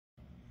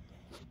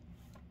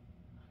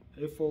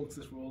Hey folks,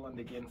 it's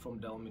Roland again from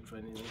Delmi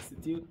Training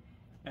Institute,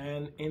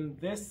 and in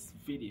this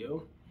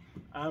video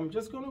I'm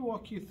just going to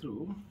walk you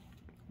through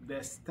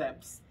the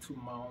steps to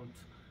mount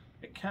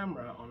a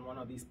camera on one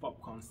of these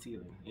popcorn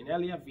ceiling. In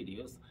earlier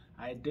videos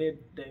I did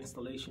the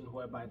installation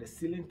whereby the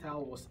ceiling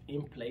tile was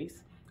in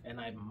place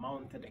and I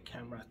mounted a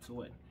camera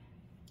to it.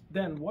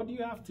 Then what do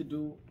you have to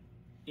do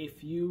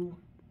if you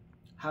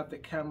have the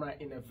camera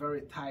in a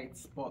very tight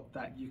spot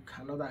that you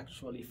cannot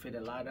actually fit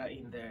a ladder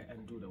in there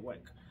and do the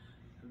work?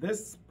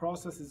 This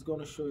process is going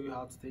to show you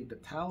how to take the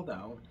tile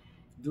down,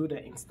 do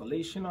the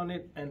installation on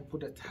it, and put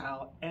the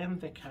tile and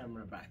the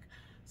camera back.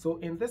 So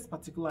in this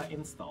particular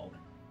install,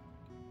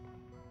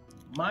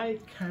 my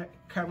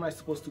camera is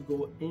supposed to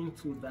go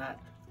into that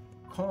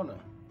corner,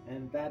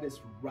 and that is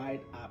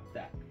right up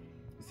there.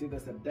 You see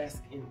there's a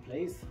desk in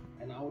place,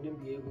 and I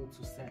wouldn't be able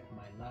to set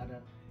my ladder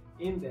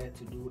in there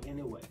to do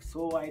any work.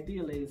 So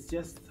ideally it's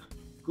just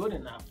good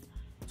enough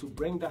to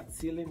bring that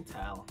ceiling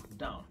tile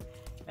down.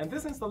 And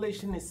this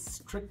installation is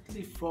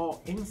strictly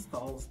for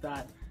installs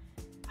that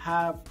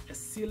have a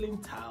ceiling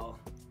tile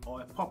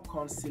or a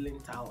popcorn ceiling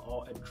tile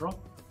or a drop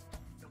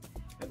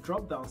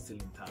down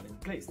ceiling tile in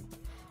place.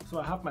 So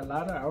I have my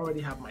ladder, I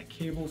already have my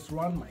cables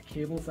run, my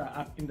cables are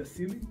up in the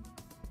ceiling,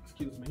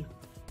 excuse me.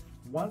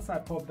 Once I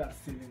pop that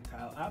ceiling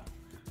tile up,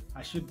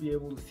 I should be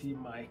able to see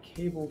my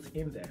cables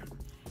in there.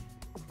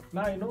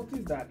 Now you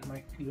notice that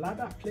my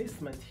ladder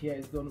placement here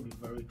is going to be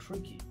very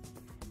tricky.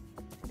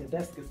 The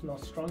desk is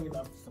not strong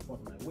enough to support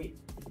my weight.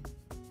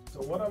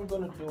 So what I'm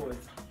going to do is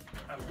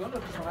I'm going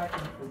to try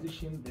and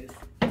position this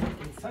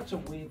in such a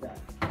way that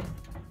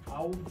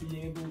I'll be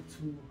able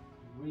to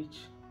reach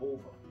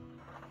over.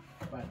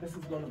 But this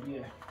is going to be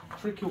a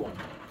tricky one.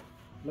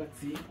 Let's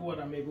see what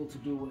I'm able to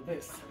do with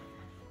this.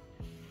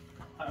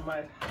 I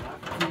might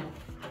have to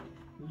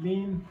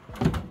lean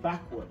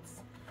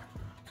backwards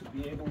to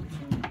be able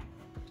to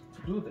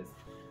do this.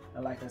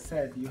 And like I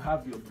said, you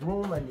have your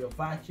broom and your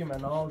vacuum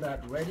and all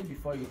that ready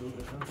before you do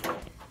this install.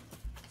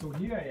 So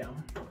here I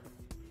am.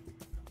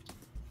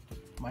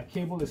 My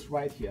cable is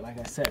right here. Like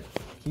I said,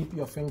 keep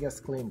your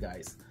fingers clean,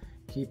 guys.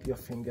 Keep your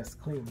fingers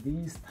clean.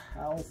 These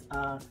tiles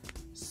are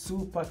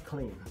super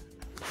clean.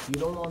 You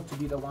don't want to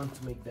be the one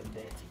to make them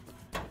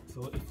dirty.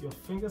 So if your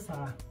fingers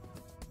are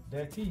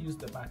dirty, use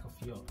the back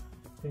of your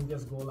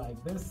fingers, go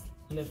like this,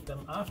 lift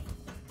them up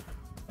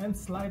and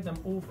slide them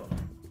over.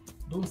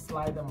 Don't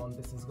slide them on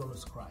this, it's going to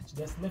scratch.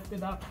 Just lift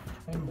it up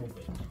and move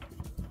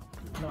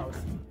it. Now,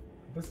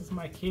 this is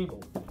my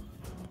cable.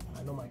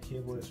 I know my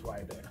cable is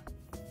right there.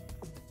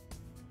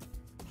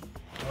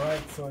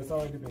 Alright, so it's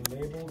already been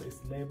labeled. It's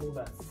labeled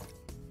as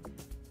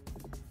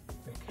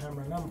the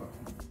camera number.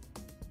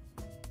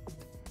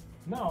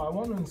 Now, I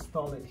want to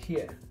install it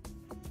here.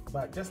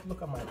 But just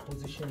look at my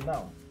position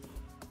now.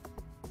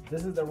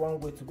 This is the wrong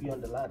way to be on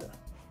the ladder.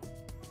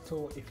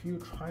 So if you're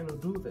trying to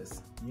do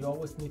this, you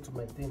always need to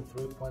maintain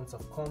 3 points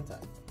of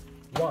contact.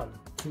 1,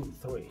 2,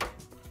 3.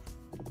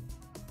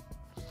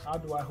 How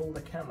do I hold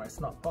the camera?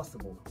 It's not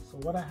possible. So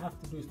what I have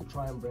to do is to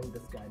try and bring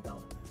this guy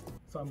down.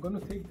 So I'm going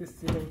to take this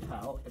ceiling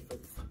tile, if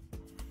it's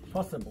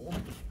possible,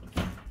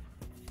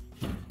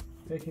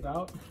 take it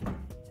out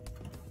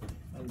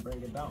and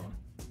bring it down.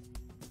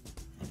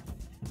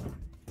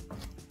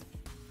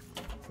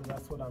 So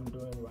that's what I'm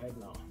doing right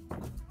now.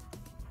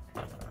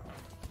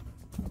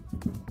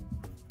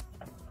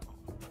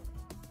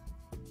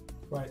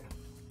 Right,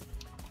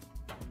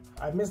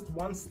 I missed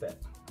one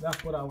step.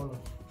 That's what I want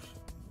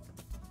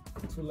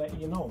to let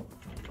you know.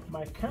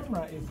 My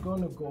camera is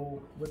going to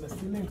go with the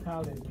ceiling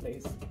tile in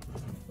place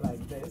like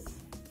this.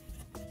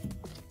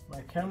 My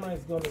camera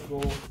is going to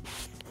go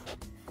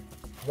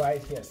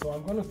right here. So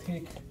I'm going to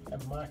take a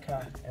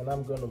marker and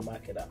I'm going to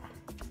mark it up.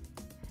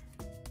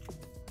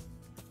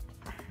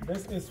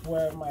 This is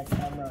where my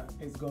camera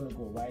is going to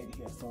go, right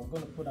here. So I'm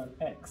going to put an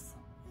X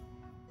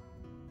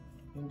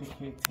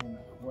indicating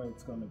where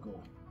it's going to go,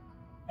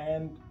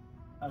 and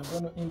I'm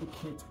going to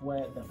indicate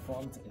where the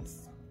front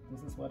is.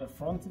 This is where the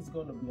front is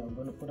going to be. I'm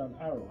going to put an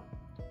arrow,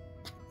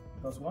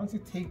 because once you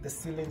take the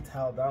ceiling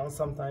tile down,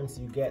 sometimes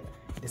you get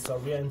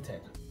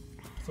disoriented.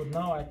 So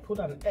now I put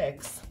an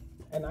X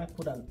and I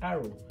put an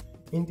arrow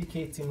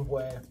indicating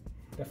where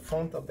the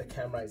front of the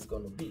camera is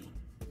going to be.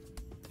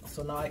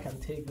 So now I can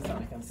take this and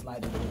I can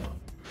slide it over,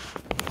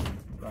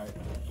 right,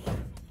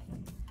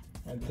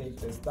 and take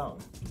this down.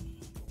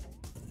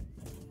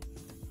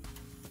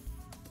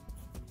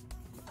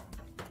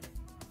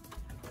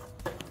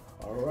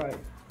 All right.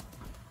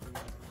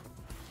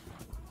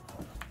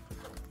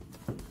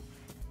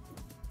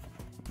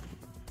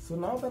 So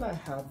now that I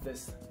have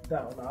this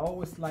down, I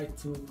always like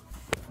to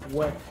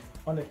work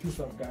on a piece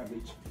of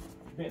garbage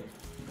bin.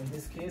 In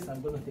this case,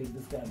 I'm going to take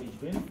this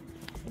garbage bin,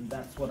 and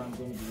that's what I'm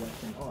going to be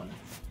working on.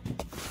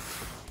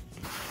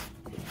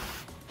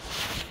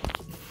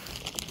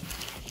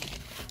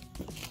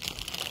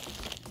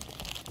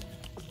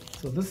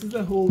 So this is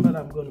the hole that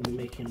I'm going to be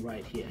making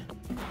right here.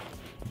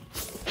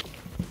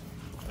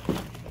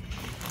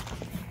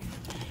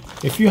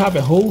 If you have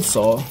a hole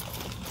saw,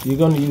 you're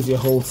going to use your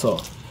hole saw.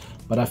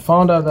 But I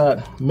found out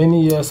that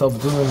many years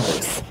of doing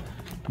this,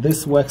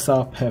 this works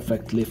out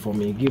perfectly for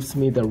me. It gives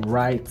me the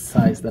right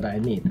size that I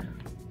need.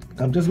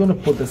 I'm just going to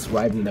put this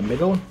right in the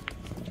middle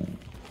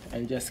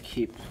and just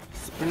keep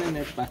spinning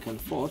it back and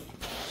forth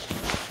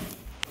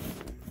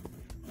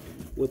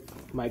with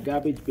my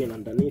garbage bin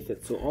underneath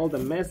it, so all the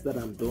mess that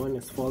I'm doing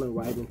is falling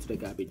right into the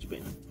garbage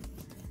bin.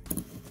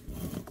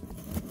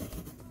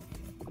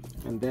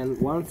 And then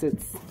once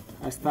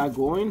I start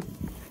going,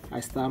 I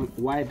start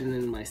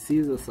widening my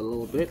scissors a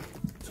little bit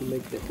to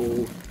make the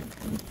hole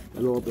a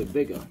little bit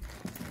bigger.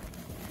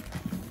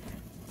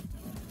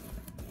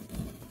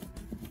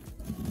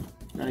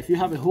 Now if you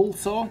have a hole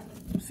saw,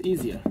 it's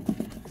easier,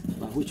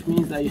 but which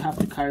means that you have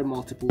to carry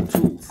multiple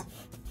tools.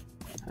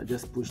 I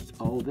just pushed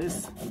all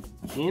this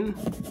in.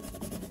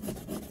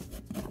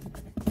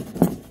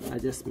 I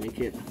just make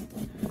it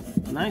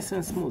nice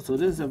and smooth. So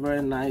this is a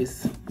very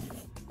nice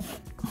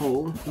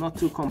hole, not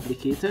too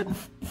complicated.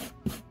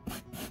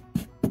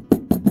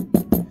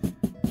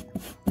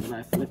 And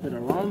I flip it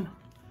around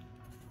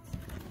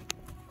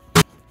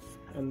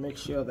and make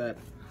sure that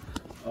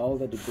all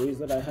the debris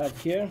that I have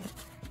here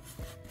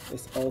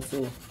is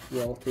also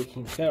well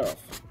taken care of.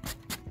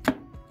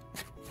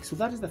 So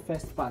that is the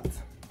first part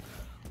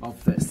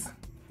of this.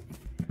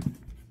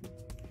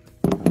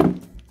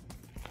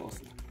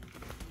 Awesome.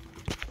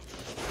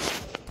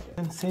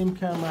 And same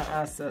camera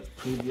as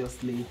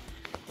previously,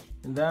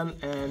 and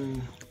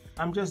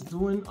I'm just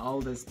doing all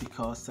this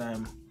because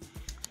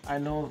I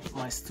know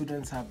my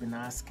students have been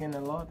asking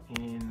a lot,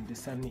 and they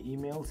send me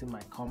emails in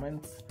my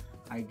comments.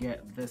 I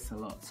get this a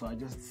lot, so I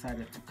just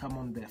decided to come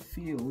on the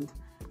field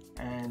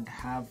and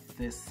have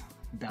this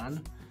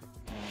done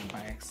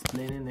by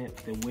explaining it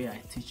the way I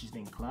teach it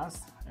in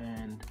class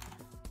and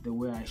the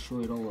way I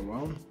show it all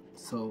around.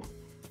 So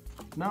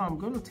now I'm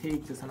going to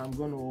take this and I'm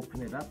going to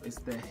open it up. It's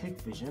the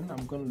HikVision.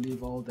 I'm going to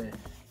leave all the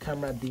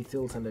camera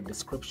details in the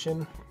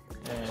description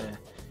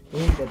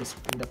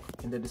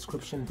in the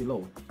description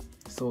below,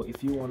 so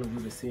if you want to do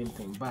the same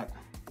thing. But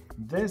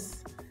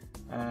this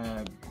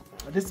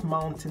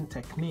mounting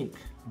technique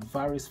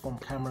varies from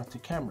camera to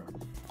camera.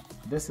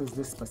 This is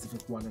this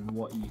specific one and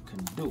what you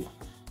can do.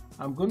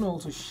 I'm going to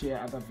also share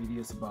other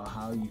videos about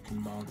how you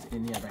can mount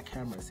any other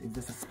cameras. If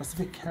there's a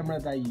specific camera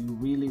that you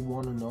really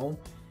want to know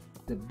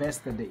the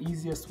best and the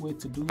easiest way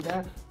to do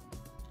that,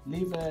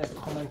 leave a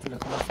comment in the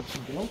comment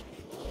section below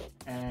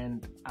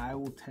and I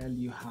will tell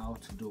you how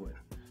to do it.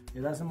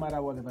 It doesn't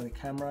matter whatever the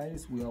camera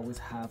is, we always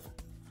have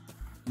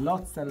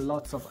lots and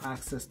lots of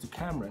access to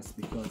cameras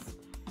because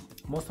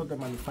most of the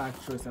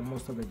manufacturers and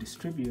most of the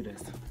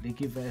distributors, they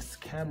give us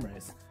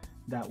cameras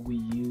that we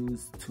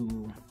use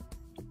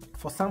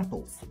for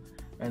samples.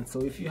 And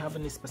so if you have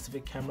any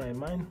specific camera in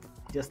mind,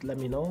 just let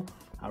me know.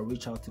 I'll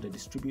reach out to the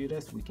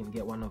distributors. We can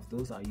get one of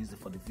those. I'll use it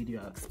for the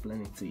video. I'll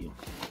explain it to you.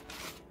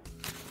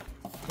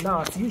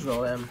 Now, as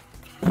usual,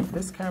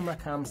 this camera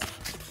comes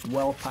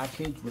well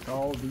packaged with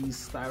all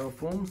these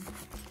styrofoams.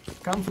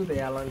 It comes with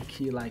the Allen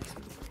key, like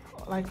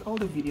all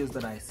the videos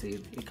that I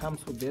saved. It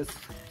comes with this,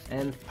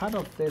 and part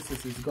of this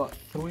is it's got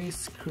 3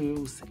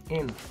 screws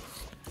in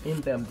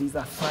them. These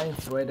are fine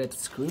threaded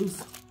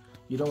screws.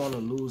 You don't want to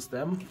lose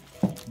them.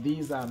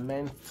 These are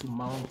meant to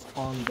mount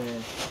on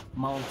the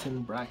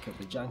mounting bracket,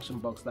 the junction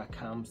box that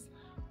comes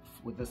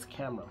with this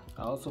camera.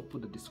 I also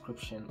put the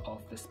description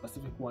of the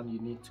specific one you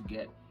need to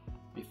get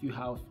if you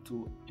have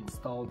to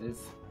install this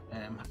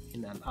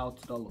in an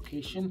outdoor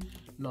location,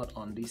 not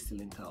on this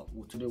ceiling tile.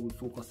 Today we're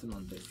focusing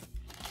on this.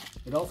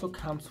 It also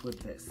comes with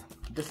this.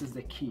 This is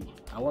the key.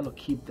 I want to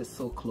keep this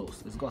so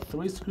close. It's got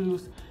 3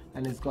 screws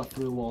and it's got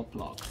 3 wall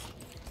plugs.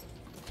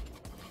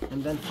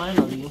 And then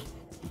finally,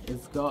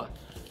 it's got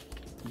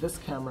this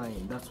camera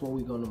in. That's what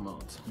we're going to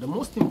mount. The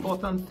most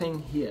important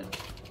thing here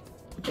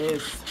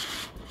is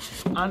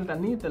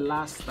underneath the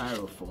last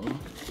styrofoam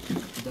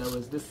there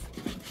is this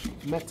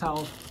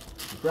metal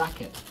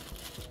bracket,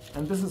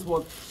 and this is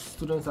what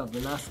students have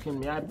been asking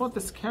me. I bought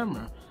this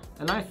camera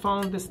and I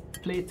found this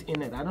plate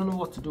in it. I don't know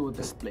what to do with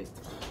this plate.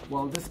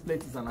 Well, this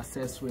plate is an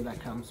accessory that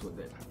comes with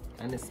it,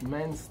 and it's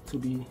meant to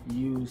be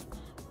used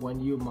when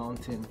you're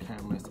mounting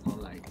cameras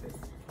on like this,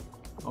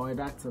 or it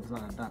acts as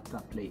an adapter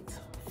plate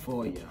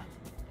for you.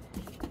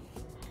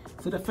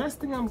 So the first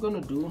thing I'm going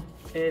to do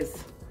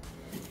is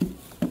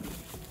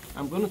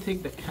I'm going to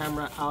take the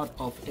camera out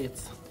of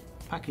its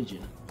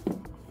packaging.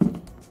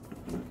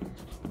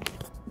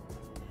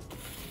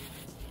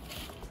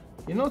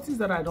 You notice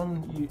that I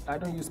don't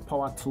use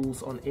power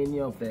tools on any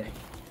of the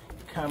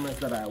cameras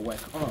that I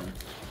work on.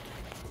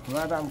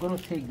 Rather, I'm going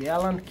to take the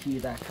Allen key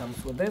that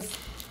comes with this,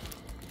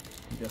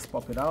 just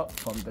pop it out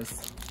from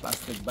this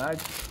plastic bag,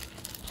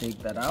 take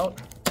that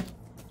out,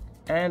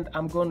 and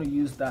I'm going to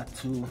use that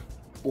to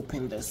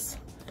open this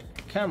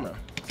camera.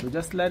 So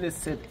just let it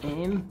sit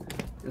in,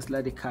 just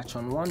let it catch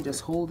on one,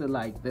 just hold it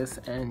like this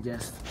and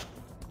just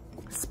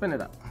spin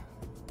it up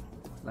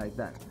like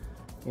that.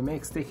 It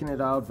makes taking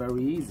it out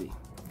very easy.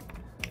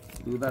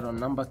 Do that on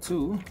number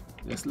 2,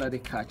 just let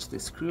it catch the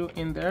screw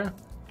in there,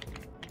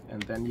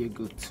 and then you're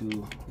good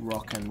to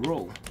rock and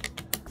roll.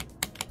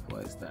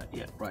 Where is that?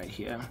 Yeah, right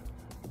here.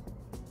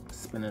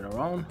 Spin it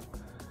around,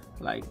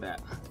 like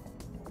that.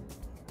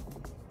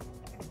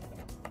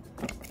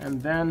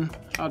 And then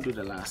I'll do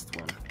the last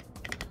one.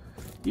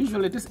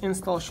 Usually this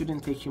install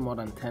shouldn't take you more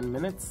than 10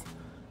 minutes,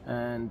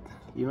 and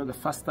you know, the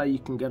faster you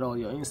can get all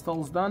your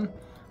installs done,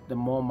 the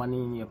more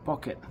money in your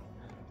pocket.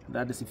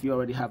 That is if you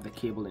already have the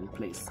cable in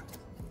place.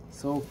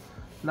 So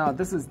now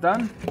this is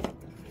done.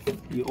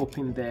 You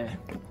open the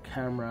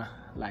camera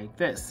like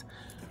this.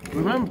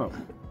 Remember,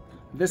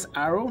 this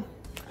arrow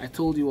I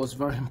told you was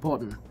very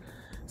important.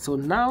 So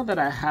now that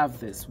I have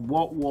this,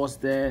 what was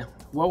the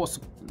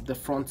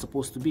front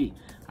supposed to be?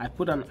 I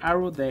put an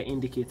arrow there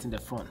indicating the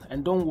front.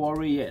 And don't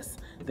worry, yes,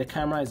 the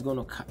camera is going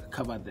to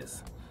cover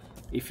this.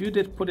 If you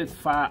did put it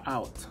far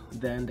out,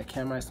 then the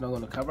camera is not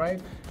going to cover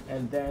it,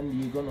 and then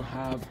you're going to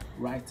have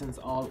writings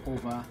all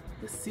over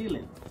the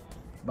ceiling.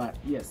 But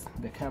yes,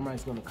 the camera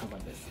is going to cover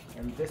this,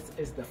 and this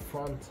is the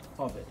front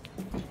of it.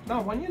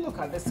 Now when you look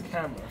at this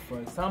camera, for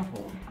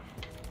example,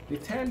 they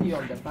tell you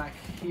on the back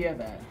here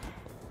that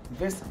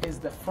this is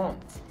the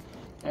front,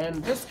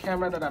 and this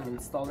camera that I'm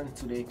installing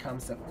today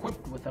comes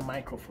equipped with a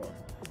microphone,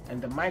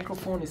 and the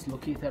microphone is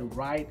located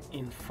right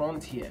in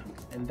front here,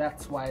 and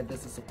that's why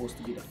this is supposed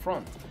to be the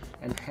front,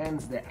 and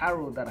hence the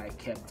arrow that I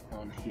kept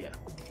on here.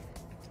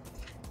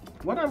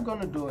 What I'm going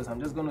to do is I'm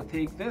just going to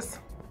take this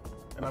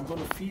and I'm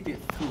going to feed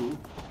it through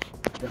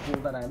the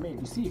hole that I made.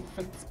 You see, it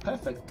fits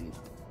perfectly.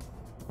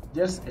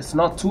 Just, it's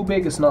not too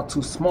big, it's not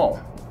too small.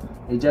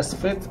 It just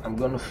fits. I'm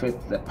going to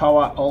fit the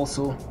power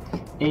also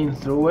in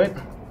through it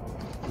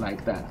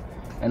like that,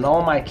 and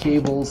all my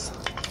cables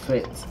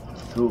fit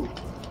through.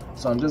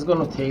 So I'm just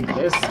going to take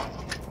this,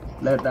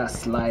 let that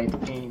slide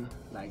in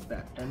like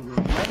that, and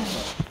remember,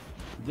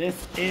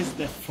 this is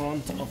the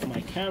front of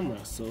my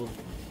camera, so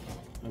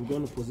I'm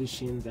going to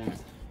position that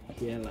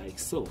here like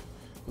so,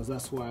 because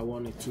that's where I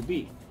want it to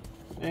be.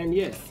 And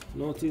yes,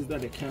 notice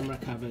that the camera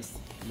covers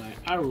my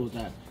arrow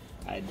that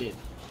I did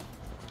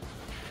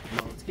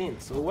mount in.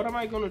 So what am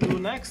I going to do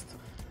next?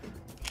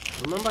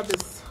 Remember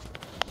this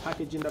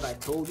packaging that I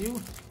told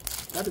you?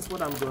 That is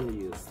what I'm going to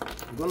use.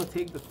 I'm going to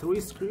take the 3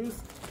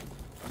 screws.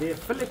 They're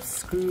Phillips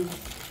screws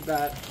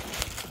that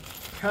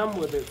come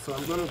with it, so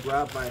I'm going to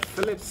grab my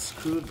Phillips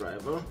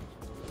screwdriver.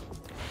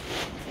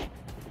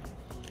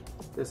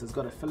 This has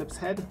got a Phillips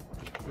head,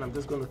 and I'm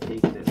just going to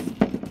take this.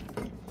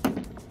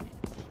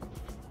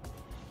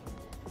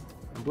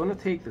 I'm going to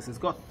take this. It's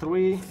got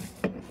 3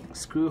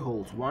 screw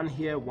holes, one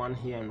here, and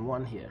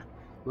one here.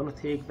 I'm going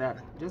to take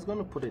that, just going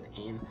to put it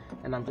in,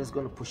 and I'm just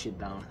going to push it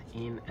down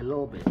in a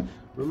little bit.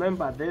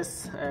 Remember,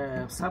 this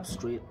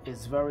substrate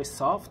is very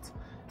soft,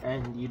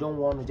 and you don't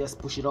want to just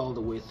push it all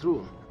the way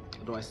through,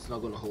 otherwise it's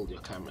not going to hold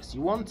your cameras.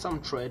 You want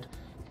some tread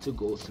to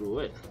go through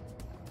it.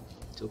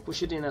 So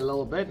push it in a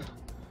little bit,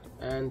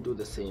 and do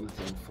the same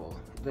thing for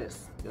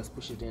this. Just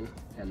push it in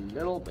a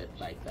little bit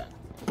like that.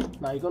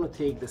 Now you're going to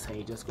take this and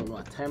you're just going to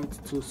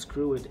attempt to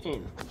screw it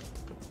in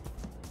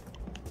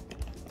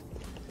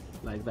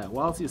like that.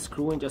 Whilst you're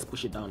screwing, just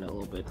push it down a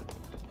little bit,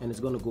 and it's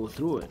going to go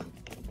through it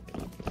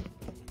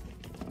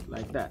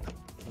like that.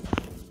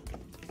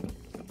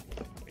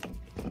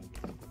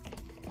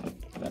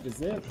 That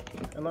is it,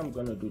 and I'm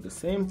going to do the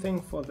same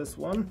thing for this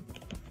one.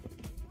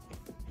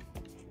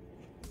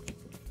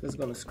 Just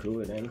going to screw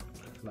it in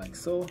like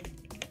so,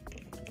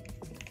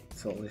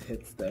 till it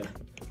hits the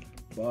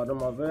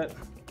bottom of it.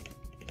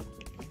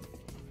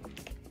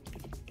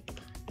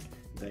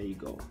 There you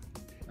go.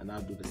 And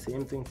I'll do the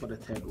same thing for the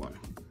third one.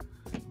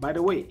 By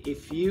the way,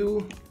 if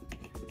you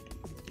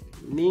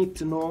need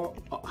to know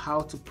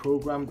how to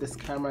program this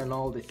camera and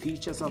all the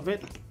features of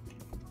it,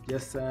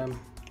 just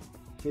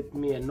hit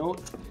me a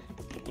note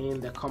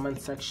in the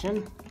comment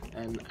section,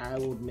 and I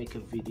will make a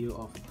video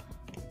of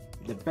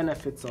the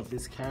benefits of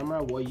this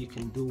camera, what you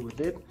can do with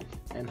it,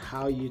 and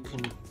how you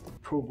can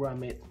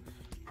program it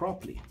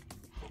properly.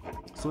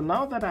 So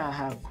now that I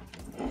have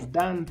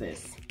done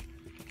this,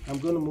 I'm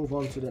going to move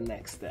on to the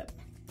next step.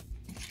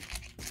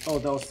 Oh,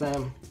 that was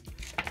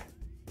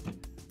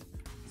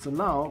so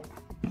now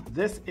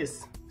this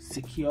is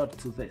secured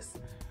to this,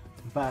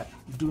 but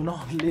do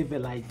not leave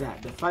it like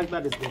that. The fact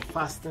that it's been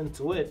fastened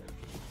to it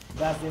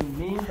doesn't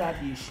mean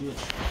that you should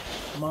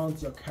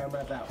mount your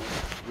camera that way.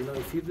 You know,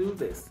 if you do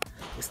this,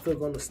 it's still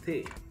going to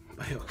stay,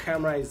 but your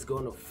camera is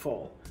going to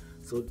fall.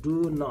 So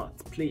do not,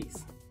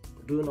 please,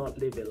 do not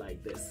leave it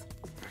like this.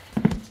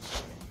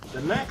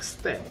 The next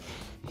step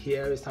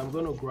here is I'm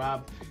going to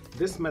grab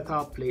this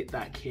metal plate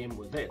that came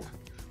with it,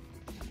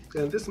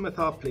 and this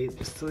metal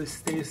plate still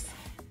stays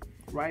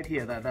right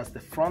here. That's the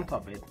front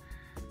of it,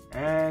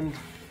 and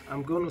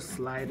I'm going to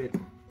slide it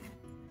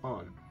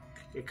on.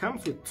 It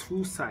comes with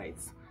 2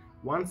 sides.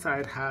 One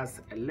side has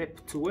a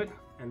lip to it,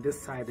 and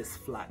this side is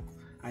flat.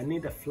 I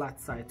need a flat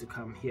side to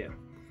come here,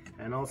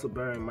 and also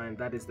bear in mind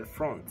that is the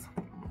front.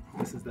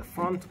 This is the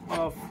front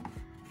of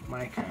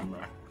my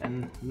camera,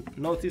 and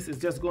notice it's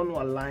just going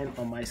to align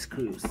on my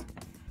screws.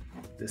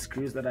 The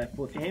screws that I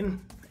put in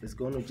is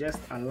going to just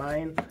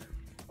align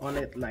on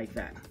it like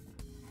that.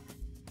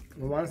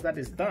 And once that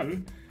is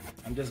done,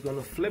 I'm just going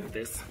to flip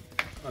this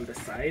on the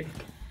side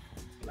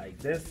like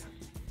this,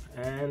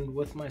 and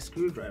with my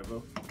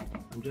screwdriver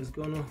I'm just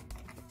gonna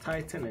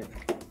tighten it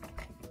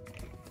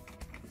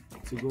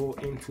to go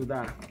into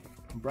that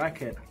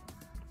bracket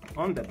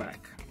on the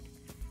back.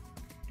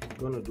 I'm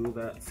gonna do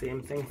the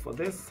same thing for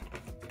this.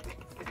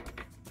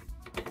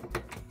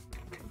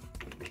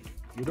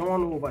 You don't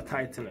want to over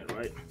tighten it,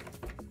 right?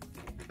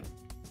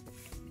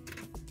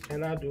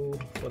 And I'll do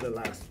for the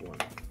last one.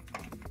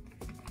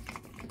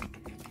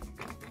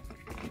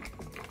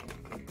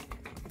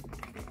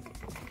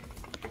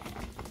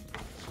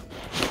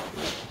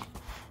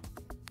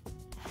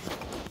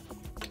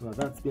 Now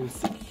that's been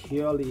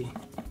securely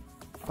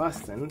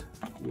fastened.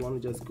 You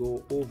want to just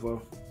go over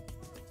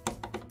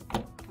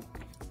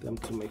them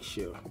to make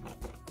sure.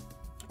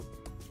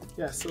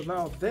 Yeah, so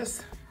now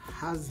this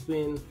has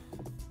been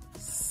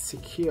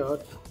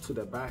secured to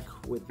the back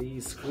with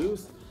these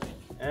screws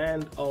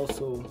and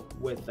also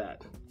with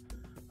that.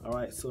 All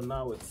right, so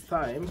now it's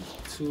time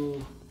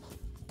to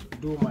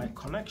do my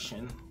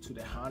connection to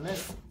the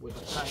harness with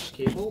the patch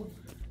cable,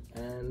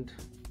 and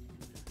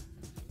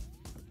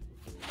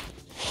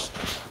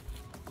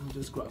let me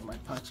just grab my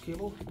patch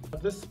cable.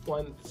 At this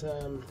point,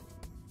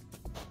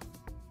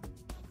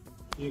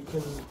 you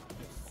can,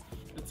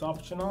 it's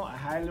optional. I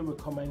highly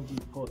recommend you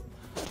put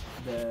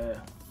the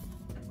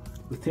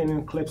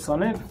retaining clips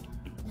on it,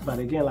 but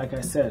again, like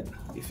I said,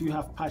 if you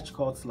have patch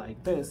cords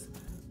like this,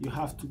 you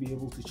have to be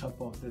able to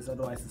chop off this,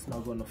 otherwise it's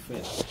not going to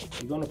fit.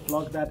 You're going to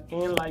plug that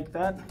in like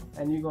that,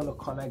 and you're going to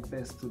connect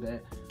this to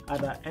the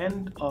other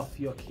end of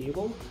your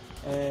cable,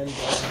 and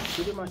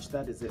pretty much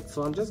that is it.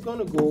 So I'm just going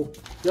to go,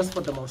 just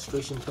for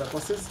demonstration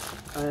purposes,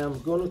 I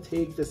am going to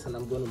take this and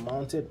I'm going to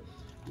mount it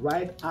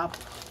right up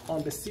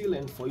on the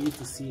ceiling for you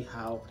to see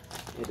how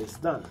it is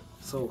done.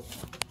 So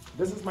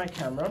this is my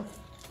camera.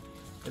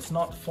 It's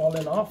not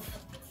falling off,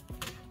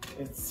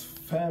 it's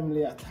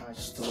firmly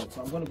attached to it.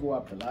 So I'm going to go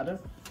up the ladder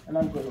and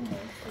I'm going to mount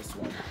this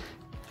one.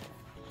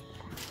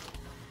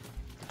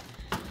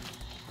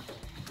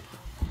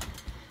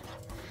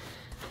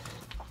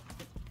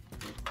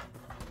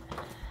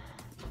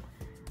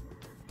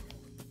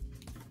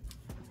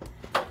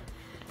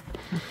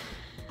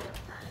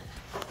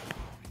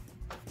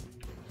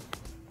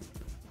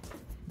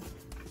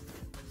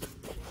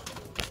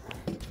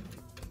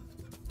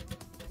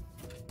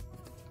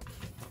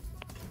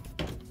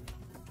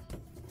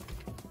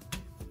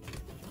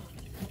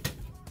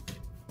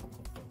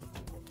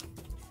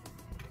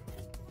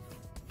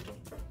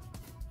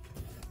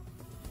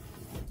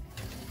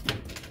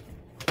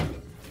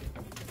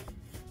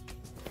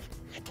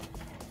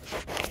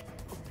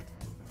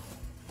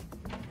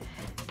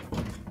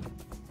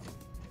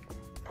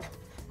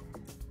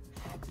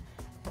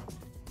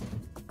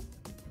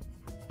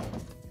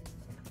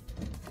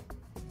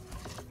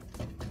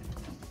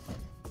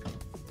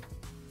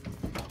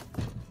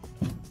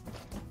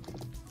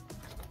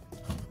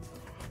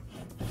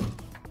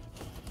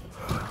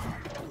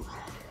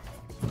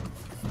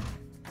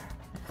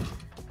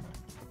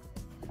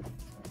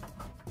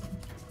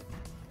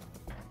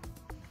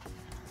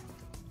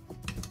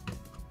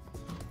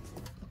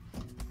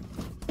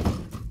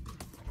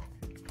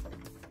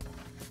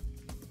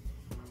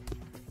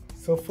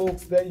 So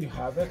folks, there you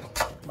have it.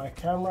 My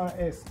camera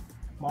is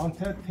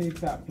mounted. Take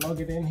that, plug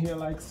it in here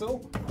like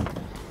so.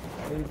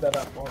 Leave that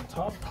up on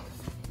top.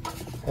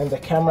 And the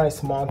camera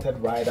is mounted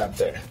right up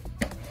there.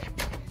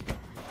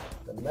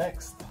 The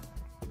next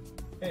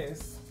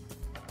is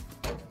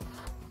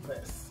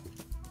this.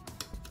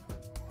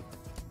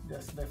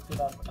 Just lift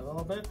it up a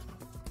little bit.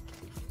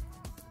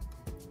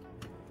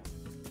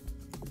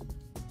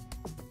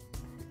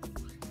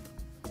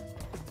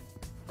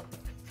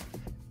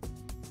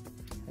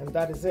 And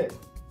that is it.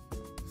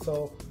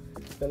 So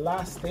the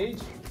last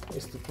stage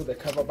is to put the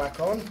cover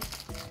back on,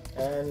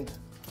 and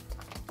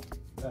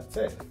that's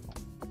it.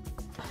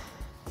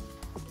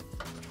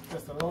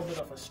 Just a little bit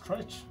of a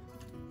stretch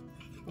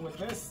with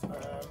this,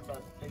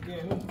 but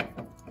again,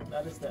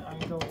 that is the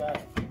angle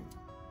that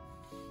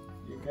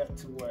you get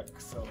to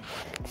work. So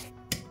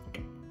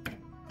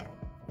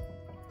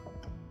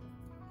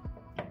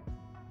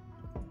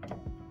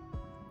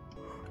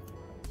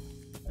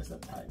it's a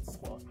tight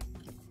spot.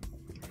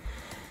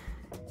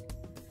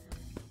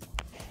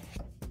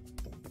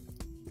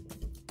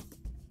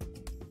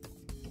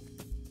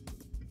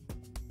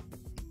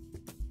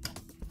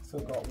 So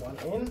got one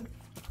in.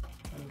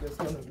 I'm just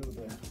going to do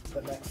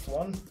the next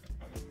one.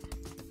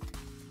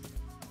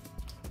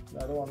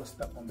 I don't want to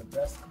step on the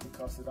desk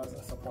because it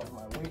doesn't support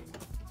my weight.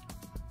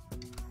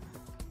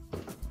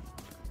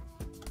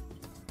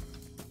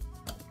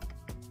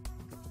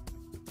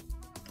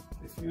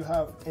 If you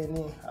have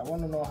any, I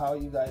want to know how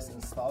you guys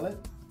install it.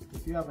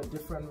 If you have a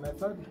different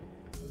method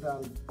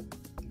than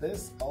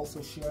this,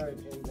 also share it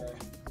in the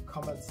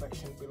comment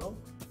section below,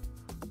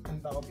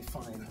 and that'll be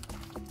fine.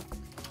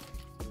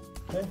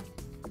 Okay,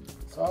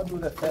 so I'll do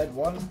the third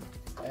one,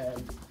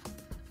 and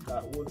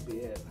that would be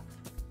it.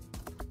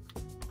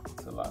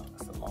 It's a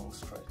long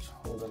stretch.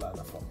 Hold the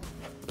ladder for me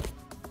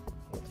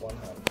with one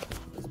hand.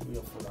 Just put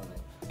your foot on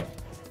it.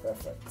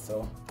 Perfect.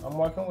 So I'm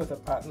working with a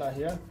partner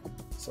here,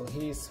 so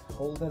he's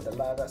holding the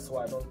ladder so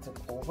I don't tip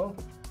over.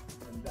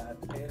 and that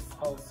is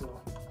also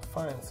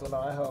fine. So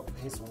now I have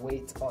his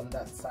weight on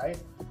that side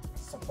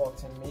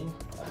supporting me.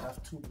 I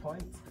have 2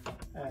 points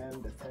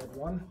and the third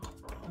one,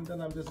 and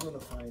then I'm just going to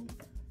find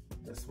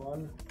this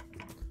one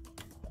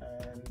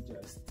and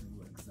just do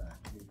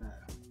exactly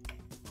that.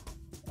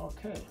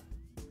 Okay,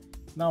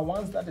 now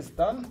once that is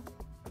done,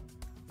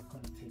 I'm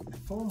going to take the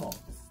foam off.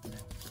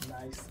 This is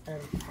nice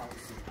and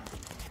fancy,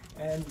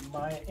 and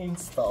my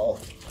install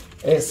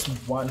is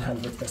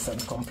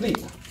 100% complete.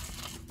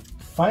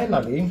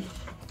 Finally,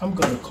 I'm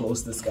going to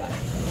close this guy,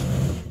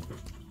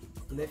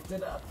 lift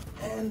it up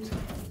and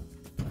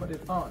put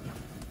it on.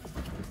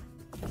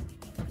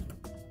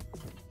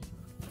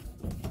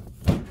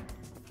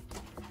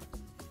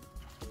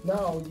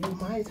 Now you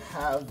might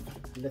have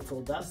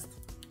little dust,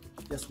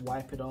 just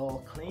wipe it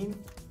all clean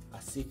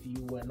as if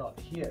you were not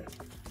here,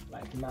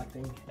 like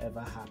nothing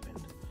ever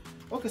happened.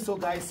 Okay, so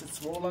guys,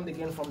 it's Roland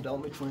again from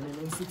Dome Training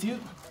Institute.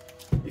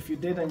 If you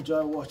did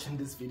enjoy watching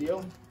this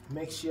video,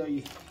 make sure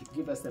you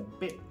give us a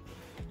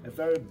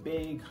very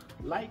big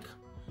like,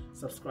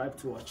 subscribe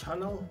to our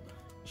channel,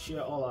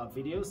 share all our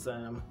videos.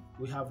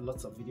 We have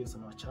lots of videos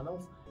on our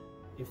channel.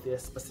 If there are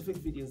specific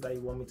videos that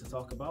you want me to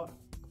talk about,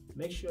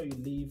 make sure you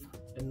leave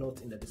a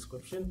note in the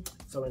description,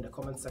 so in the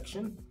comment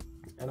section.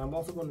 And I'm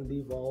also going to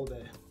leave all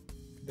the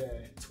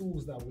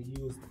tools that we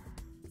used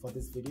for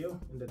this video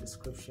in the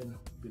description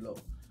below.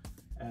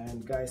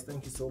 And guys,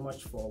 thank you so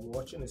much for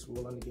watching. It's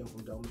Roland again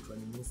from Dome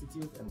Training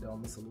Institute and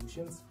Dome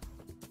Solutions.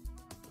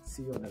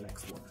 See you on the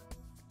next one.